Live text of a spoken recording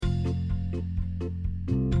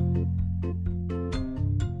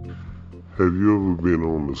Have you ever been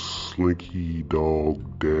on the Slinky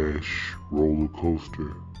Dog Dash roller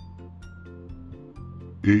coaster?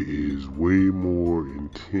 It is way more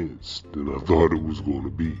intense than I thought it was going to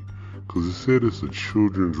be. Because it said it's a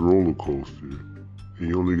children's roller coaster. And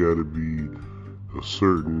you only got to be a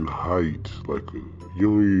certain height. You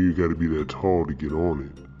only got to be that tall to get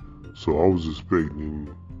on it. So I was expecting,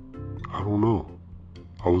 I don't know.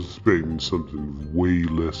 I was expecting something way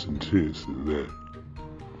less intense than that.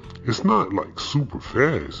 It's not like super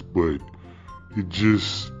fast, but it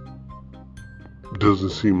just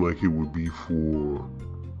doesn't seem like it would be for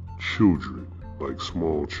children, like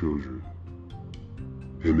small children.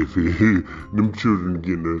 And if them children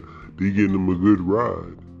getting them a good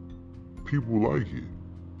ride, people like it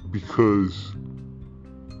because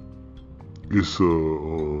it's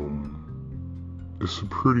a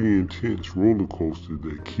pretty intense roller coaster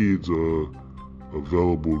that kids are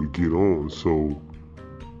available to get on. So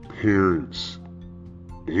parents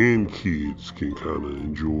and kids can kind of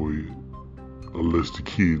enjoy it, unless the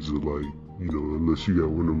kids are unless you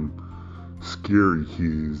got one of them scary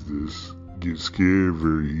kids that get scared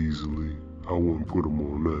very easily. I wouldn't put them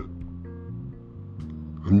on that.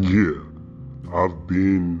 And yeah, I've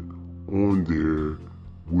been on there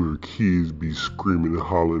where kids be screaming and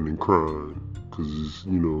hollering and crying because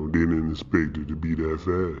they didn't expect it to be that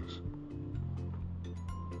fast.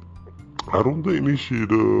 I don't think they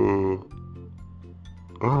should, I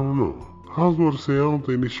don't know. I was about to say, I don't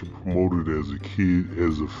think they should promote it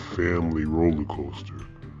as a family roller coaster.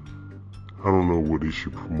 I don't know what they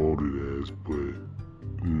should promote it as, but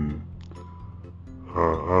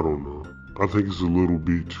I don't know. I think it's a little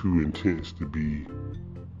bit too intense to be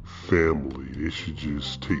family. They should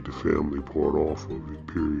just take the family part off of it,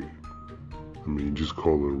 period. I mean, just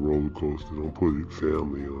call it a roller coaster. Don't put it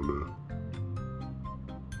family on there.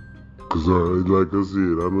 Cause like I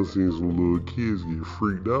said, I done seen some little kids get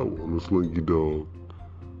freaked out on the Slinky Dog.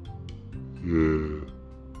 Yeah,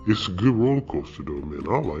 it's a good roller coaster though, man.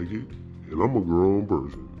 I like it, and I'm a grown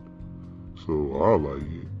person, so I like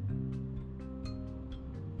it.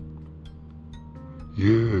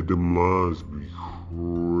 Yeah, them lines be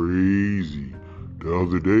crazy. The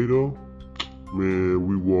other day though, man,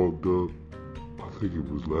 we walked up. I think it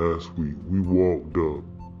was last week. We walked up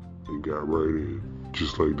and got right in,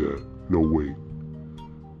 just like that. No wait.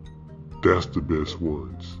 That's the best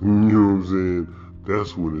ones. You know what I'm saying?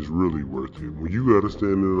 That's when it's really worth it. When you gotta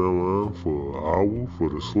stand in a line for an hour for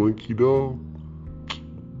the Slinky Dog,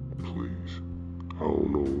 please. I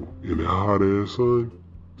don't know. In the hot ass sun,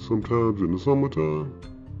 sometimes in the summertime,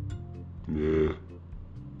 yeah.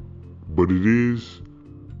 But it is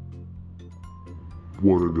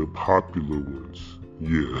one of the popular ones.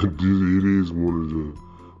 Yeah, it is one of the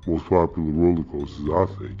most popular roller coasters, I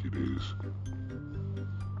think it is.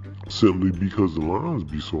 Simply because the lines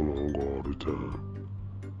be so long all the time.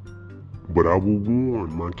 But I will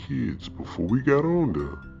warn my kids before we got on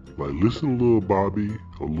there. Like, listen, little Bobby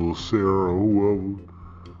or little Sarah or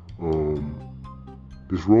whoever.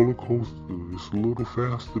 This roller coaster is a little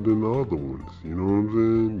faster than the other ones. You know what I'm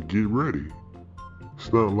saying? Get ready.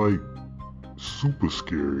 It's not like super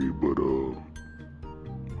scary, but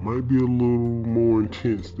might be a little more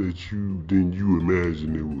intense than you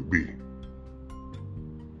imagine it would be.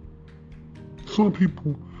 Some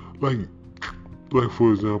people like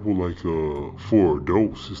for example, for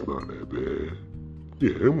adults, it's not that bad.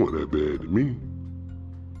 Yeah, it wasn't that bad to me.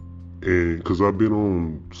 And cause I've been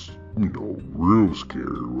on, real scary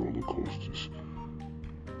roller coasters.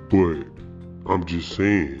 But I'm just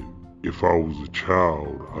saying, if I was a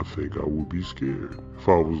child, I think I would be scared. If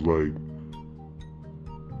I was like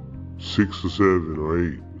 6 or 7 or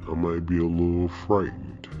 8, I might be a little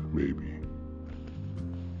frightened, maybe.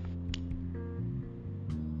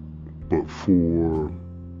 But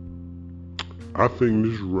I think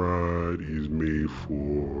this ride is made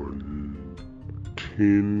for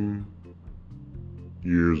 10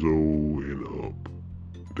 years old and up.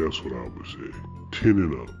 That's what I would say. 10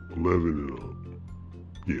 and up, 11 and up.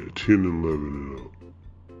 Yeah, 10 and 11 and up.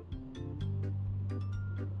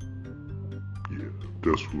 Yeah,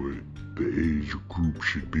 that's what the age group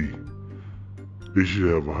should be. They should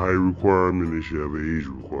have a height requirement, they should have an age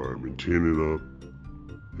requirement, 10 and up,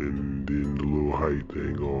 and then the little height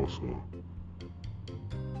thing also.